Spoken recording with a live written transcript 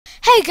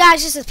Hey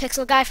guys, this is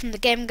Pixel Guy from the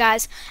Game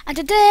Guys, and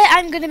today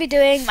I'm going to be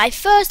doing my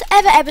first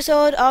ever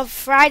episode of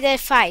Friday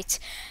Fight.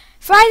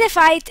 Friday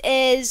Fight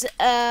is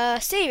a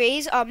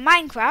series on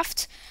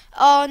Minecraft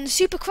on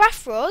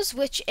Supercraft Bros,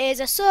 which is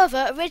a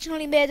server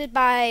originally made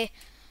by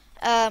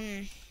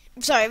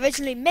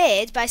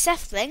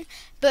Sethling,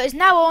 but is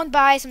now owned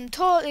by some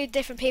totally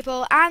different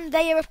people, and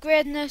they are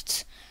upgrading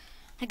it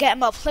and getting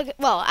more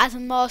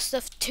adding more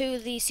stuff to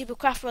the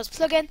Supercraft Bros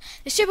plugin.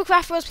 The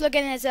Supercraft Bros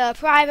plugin is a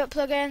private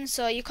plugin,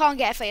 so you can't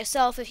get it for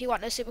yourself if you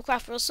want a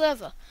Supercraft Bros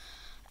server.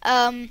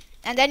 And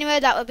anyway,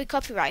 that would be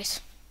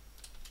copyright.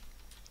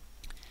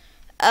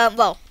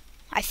 I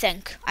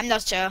think. I'm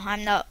not sure.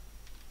 I'm not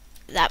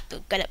that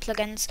good at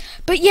plugins.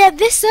 But yeah,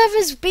 this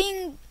server's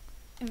being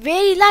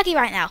really laggy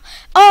right now.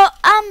 By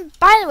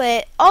the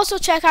way, also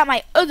check out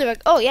my other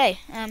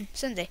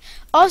Sunday.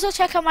 Also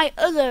check out my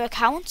other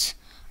account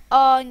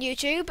on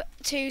YouTube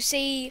to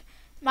see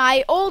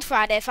my old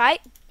Friday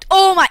Fight.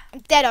 Oh my,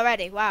 I'm dead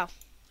already. Wow.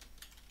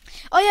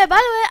 Oh yeah, by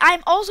the way,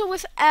 I'm also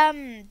with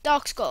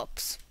Dark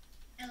Scopes.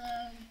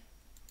 Hello.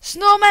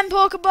 Snowman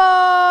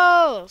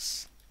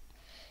Pokeballs.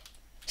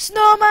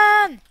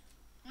 Snowman.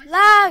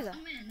 Lag.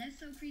 Oh man, that's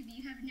so creepy.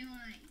 You have no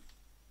eyes.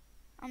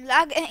 I'm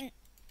lagging.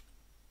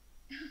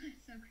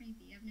 That's so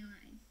creepy. You have no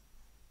eyes.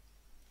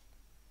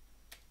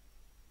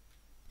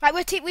 Right,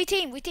 we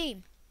team.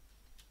 Okay.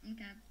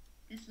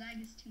 This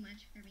lag is too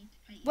much for me to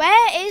fight you.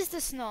 Where is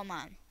the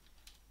snowman?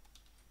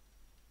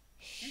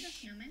 There's a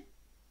snowman.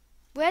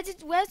 Where's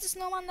the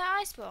snowman that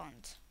I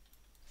spawned?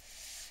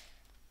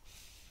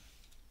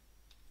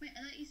 Wait,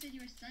 I thought you said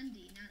you were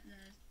Sunday, not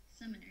the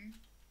summoner.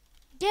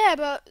 Yeah,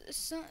 but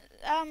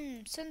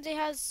Sunday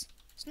has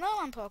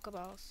snowman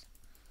Pokeballs.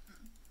 Oh.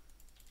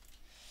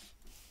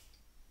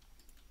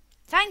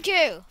 Thank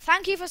you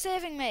for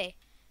saving me.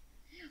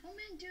 Oh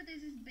man, dude,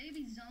 there's this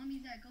baby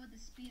zombies that go at the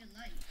speed of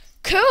light.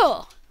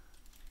 Cool.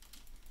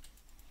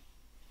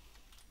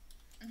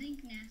 I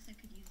think NASA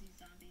could use these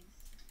zombies.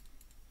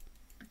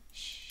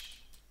 Shh.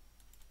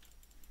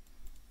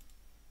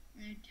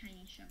 They're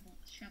tiny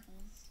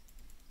shovels.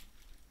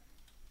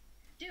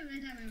 Dude,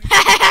 I thought we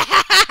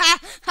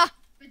were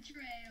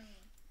betrayal.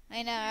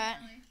 I know, right?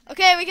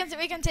 Okay, we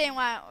can team.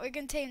 Wow, we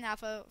can team now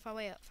for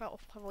real, for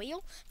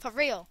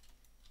real,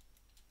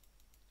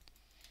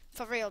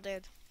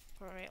 dude,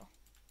 for real.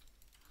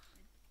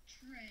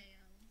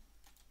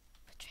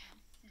 Betrayal.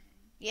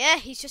 Yeah,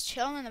 he's just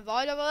chilling in the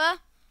void over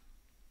there.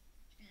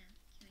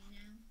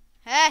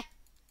 Hey!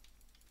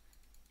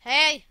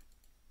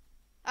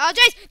 Oh,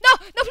 jeez! No,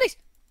 please!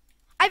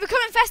 I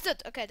become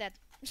infested! Okay, dead.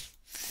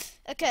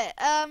 Okay,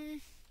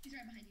 He's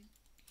right behind you.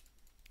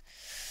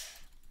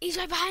 He's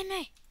right behind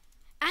me!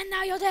 And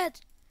now you're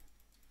dead!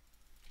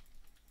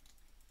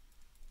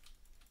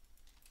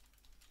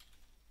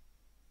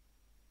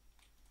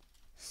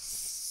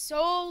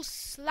 Soul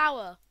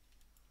slower.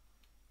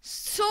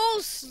 Soul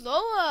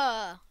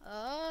slower!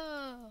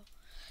 Oh.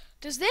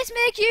 Does this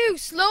make you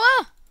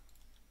slower?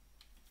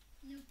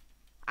 Nope.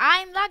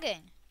 I'm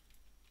lagging.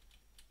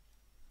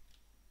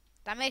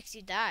 That makes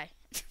you die.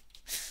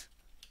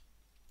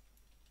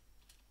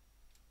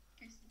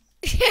 Curses.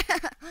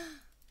 Yeah.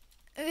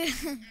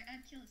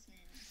 I'd kill this man.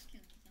 Just kill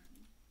the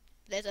zombie.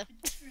 Later.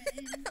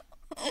 Betrayal.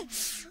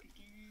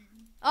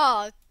 Again.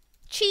 Oh,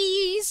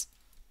 cheese.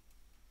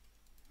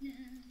 No.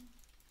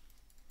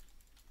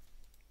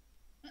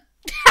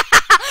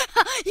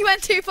 You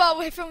went too far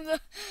away from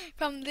the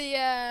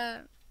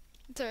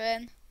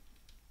terrain.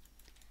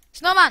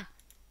 Snowman.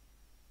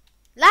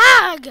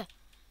 Lag.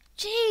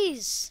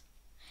 Jeez.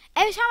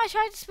 Every time I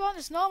try to spawn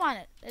a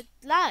snowman, it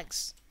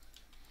lags.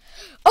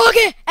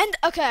 Okay,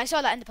 I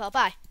saw that ender pearl.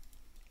 Bye.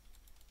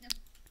 Nope.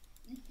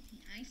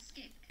 I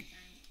skipped because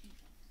I'm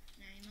evil.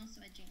 And I'm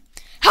also a jinx.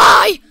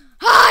 Hi.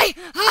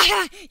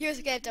 You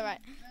escaped,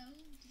 alright. Bro,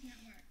 does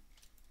not work.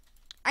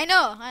 I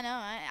know.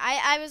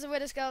 I was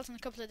with a skeleton a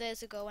couple of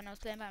days ago when I was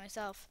playing by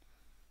myself.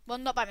 Well,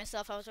 not by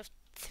myself. I was with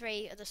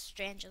 3 other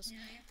strangers. No,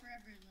 you're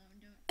forever alone.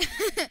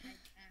 Don't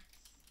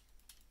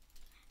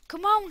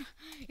Come on,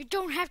 you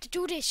don't have to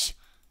do this.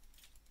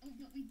 Oh,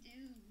 but we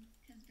do,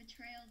 because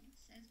betrayal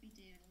says we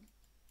do.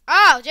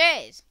 Oh,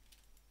 jeez.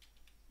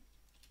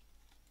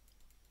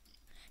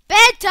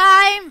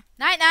 Bedtime.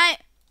 Night.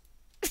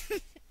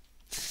 Good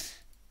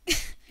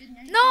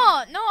night.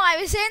 No, I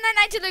was saying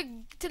night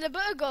to the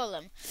butter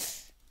golem.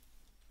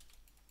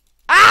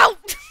 Ow!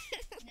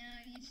 No,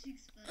 you just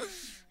explode 2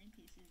 million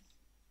pieces.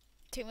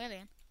 2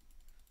 million.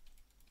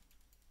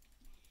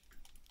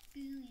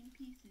 Billion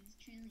pieces,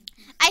 trillion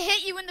pieces. I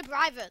hit you in the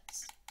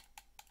privates.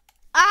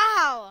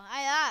 Ow!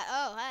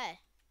 Oh, hey.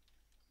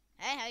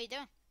 Hey, how you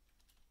doing?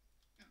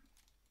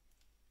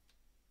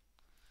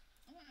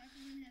 Oh,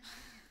 everyone has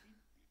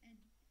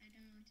I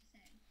don't know what to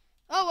say.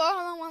 Oh, well,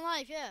 hold on one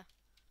life, yeah.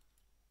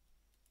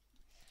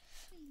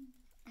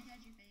 I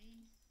got your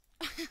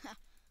face.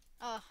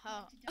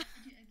 Oh. Don't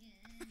do it again.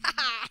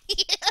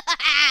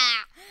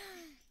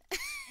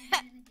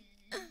 And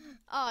again.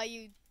 Oh,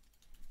 you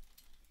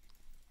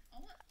Oh,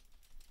 what?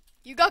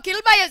 got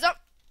killed by yourself.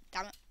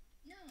 Damn it.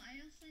 No, I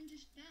also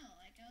just fell.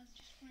 Like, I was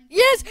just going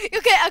Yes.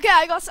 Okay.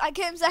 I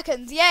came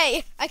second.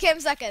 Yay! I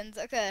came second.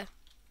 Okay.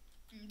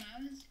 But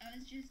I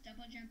was just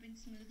double jumping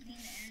smoothly in the air,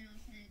 and all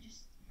of a sudden it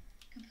just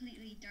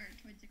completely dart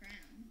towards the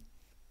ground.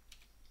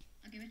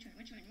 Okay, which one?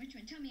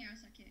 Tell me, or else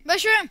I'll kill you.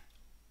 Mushroom.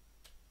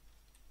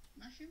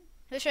 Mushroom?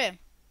 Mushroom.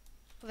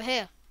 Over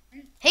here.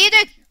 Where- Here,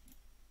 dude. mushroom?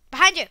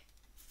 Behind you.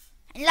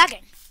 And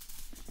lagging.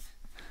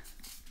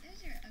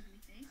 There's your ugly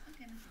face.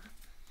 Okay,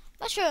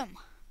 mushroom. Mushroom.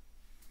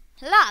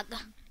 Lag.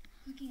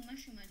 Cooking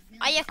mushroom out of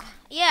Are you?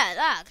 Yeah,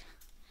 lag.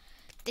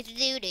 Do.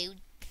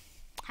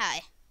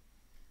 Hi.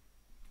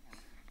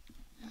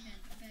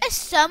 Is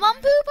someone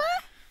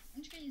pooper?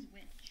 I'm just gonna use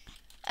witch.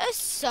 Is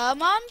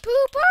someone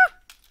pooper?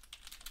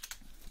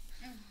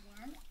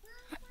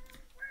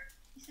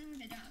 You sound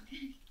like a dog.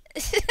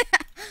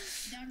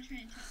 Dog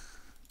trying to talk.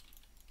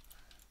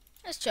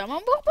 Is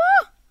someone pooper?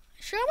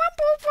 Someone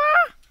pooper?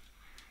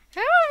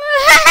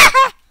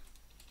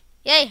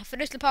 Yay! I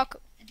finished the parkour.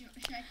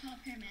 Should I call a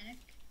paramedic?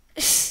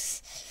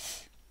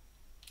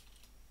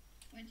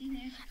 What do you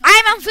think?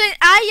 I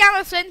am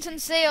a flint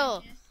and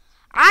steel.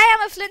 I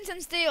am a flint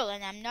and steel,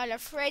 and I'm not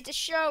afraid to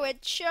show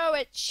it. Show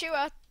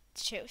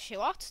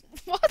what?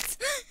 What?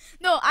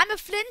 No, I'm a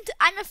flint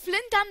and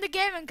the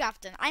gaming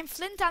captain. I'm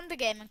flint and the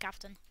gaming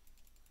captain.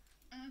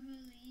 I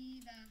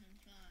believe I can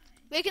fly.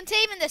 We can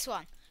team in this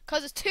one, cause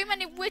there's too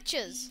many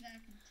witches. I believe I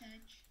can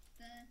touch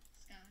the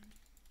sky.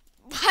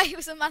 Why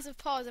was a massive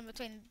pause in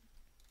between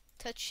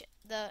touch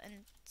the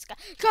and sky?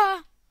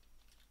 Car.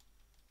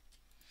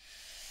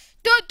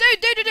 Don't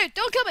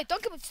kill me!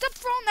 Don't kill me! Stop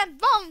throwing them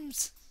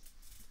bombs!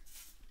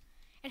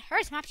 It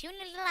hurts my puny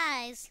little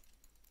eyes.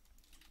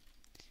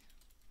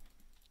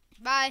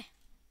 Bye.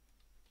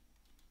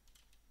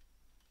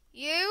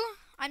 You?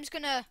 I'm just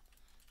gonna...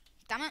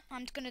 Damn it,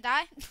 I'm just gonna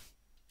die.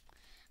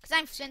 Because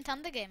I'm Flint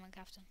and the gaming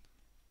captain.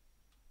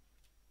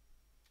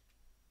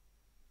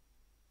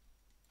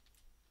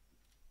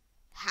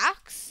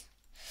 Hacks?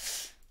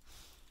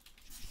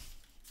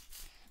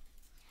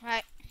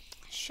 Right.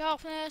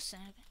 Sharpness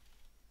and...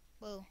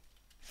 Whoa.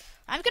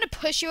 I'm gonna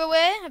push you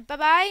away.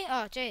 Bye-bye.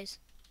 Oh, jeez.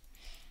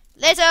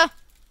 Later.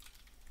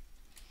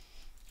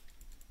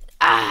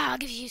 I'll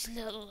give you a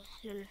little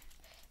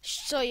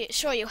show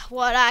you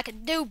what I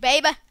can do,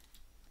 baby.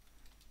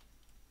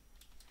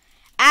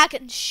 I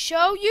can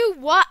show you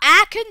what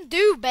I can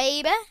do,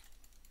 baby. Now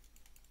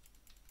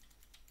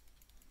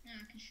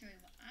I can show you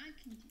what I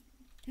can do.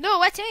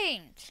 No, it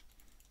ain't.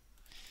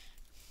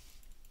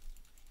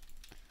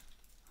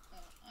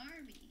 Oh,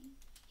 RV.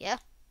 Yeah.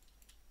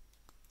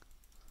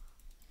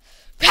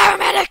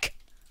 Paramedic!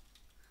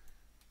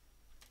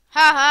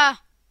 Ha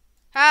ha!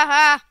 Ha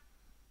ha!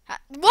 Ha.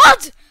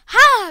 What?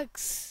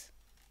 Hacks!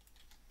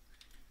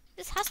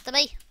 This has to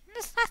be.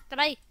 This has to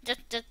be.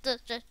 Just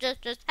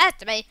has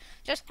to be.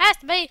 Just has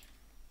to be.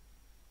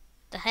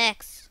 The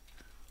hex.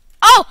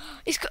 Oh!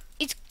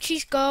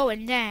 She's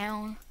going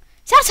down.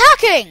 Stop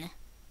attacking!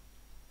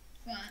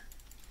 What?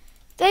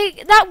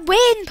 That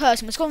Wayne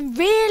person was going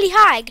really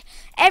high.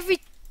 Every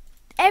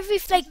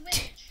like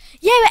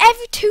yeah, but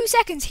every 2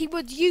 seconds he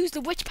would use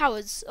the witch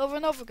powers over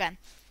and over again,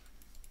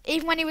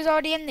 even when he was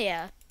already in the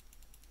air.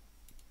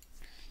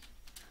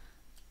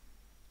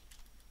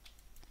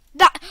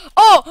 That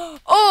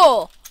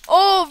oh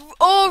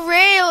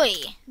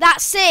really?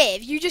 That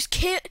save you just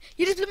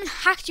blooming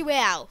hacked your way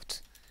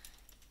out.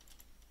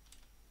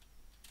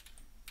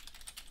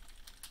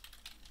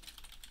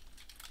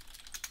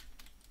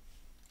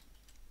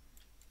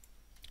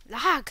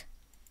 Lag.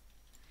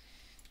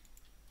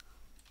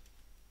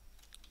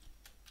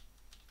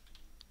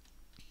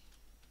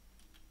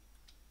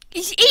 He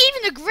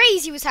even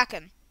agrees he was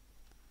hacking.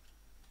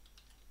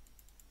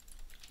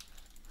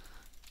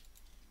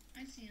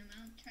 I see him.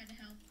 I'll try to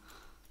help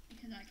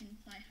because I can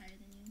fly higher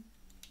than you.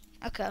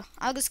 Okay,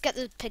 I'll just get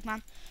the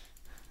pigman.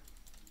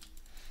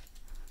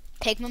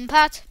 Pigman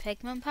pat,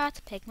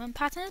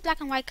 and his black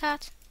and white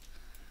cat.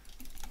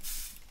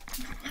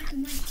 Black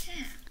and white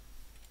cat.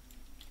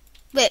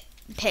 Wait,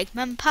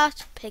 pigman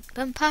pat,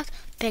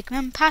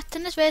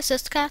 and his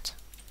racist cat.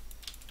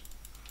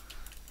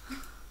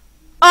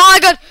 Oh my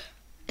god!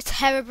 It's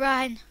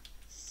Herobrine.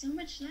 So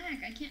much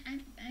lag. I can't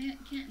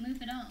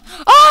move at all.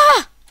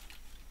 Ah!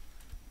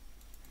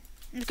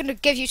 I'm gonna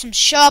give you some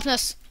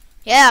sharpness.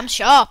 Yeah, I'm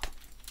sharp.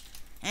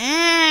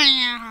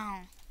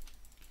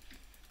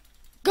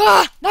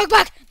 Go! Knock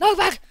back!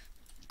 Grab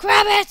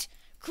it!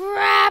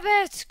 Grab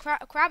it!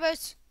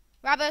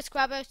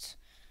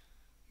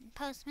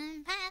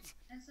 Postman Pat.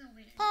 That's so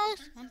weird.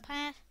 Postman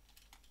Pat.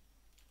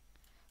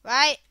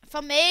 Right,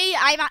 for me,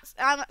 I'm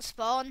at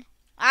spawn.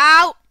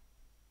 Ow!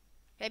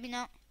 Maybe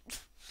not.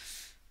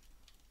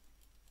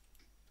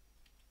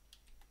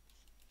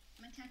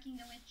 I'm attacking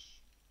the witch.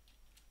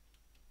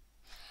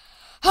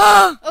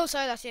 Oh,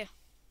 sorry, that's you.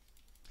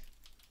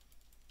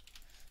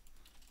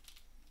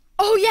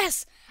 Oh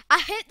yes, I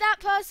hit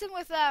that person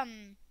with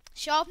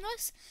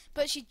sharpness,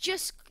 but she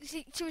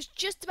was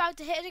just about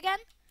to hit it again,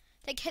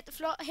 like hit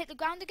the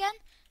ground again.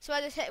 So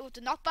I just hit it with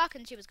the knockback,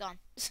 and she was gone.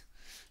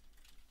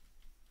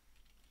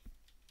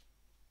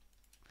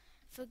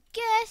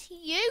 Forget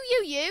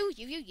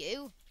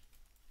you.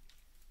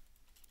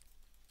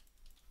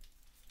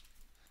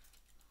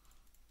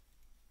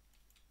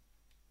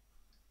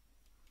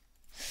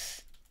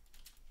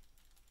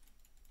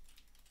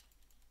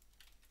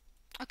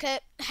 Okay,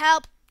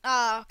 help.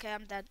 Oh, okay,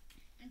 I'm dead.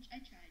 I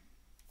tried.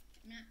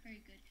 I'm not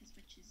very good because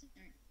witches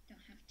don't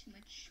have too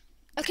much.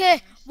 Okay,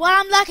 powers. while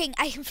I'm lacking,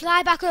 I can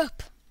fly back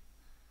up.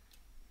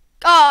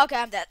 Oh, okay,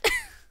 I'm dead.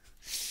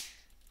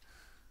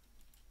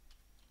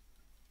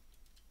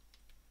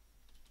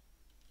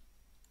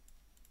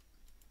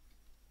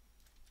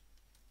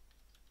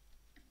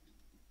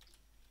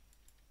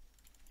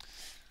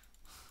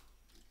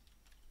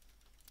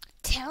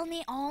 Tell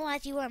me all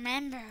that you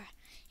remember,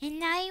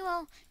 and I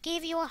will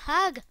give you a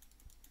hug.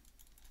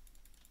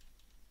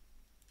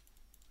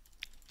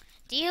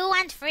 Do you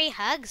want free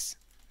hugs?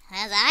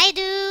 As I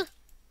do.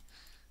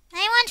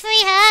 I want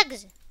free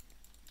hugs.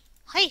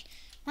 Hi,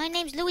 my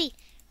name's Louie,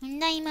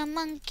 and I'm a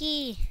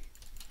monkey.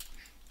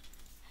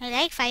 I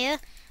like fire.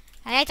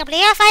 I like to play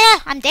on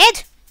fire. I'm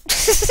dead.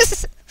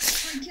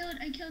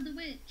 I killed the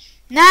witch.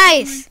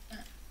 Nice.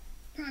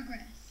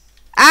 Progress.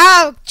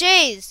 Oh,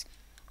 jeez.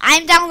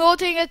 I'm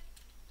downloading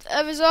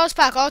a resource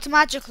pack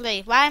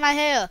automatically. Why am I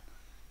here?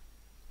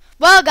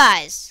 Well,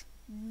 guys,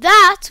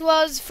 that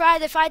was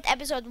Friday Fight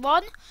episode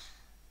 1.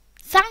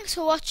 Thanks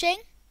for watching.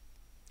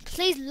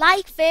 Please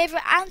like,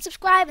 favourite and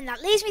subscribe, and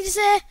that leaves me to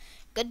say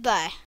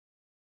goodbye.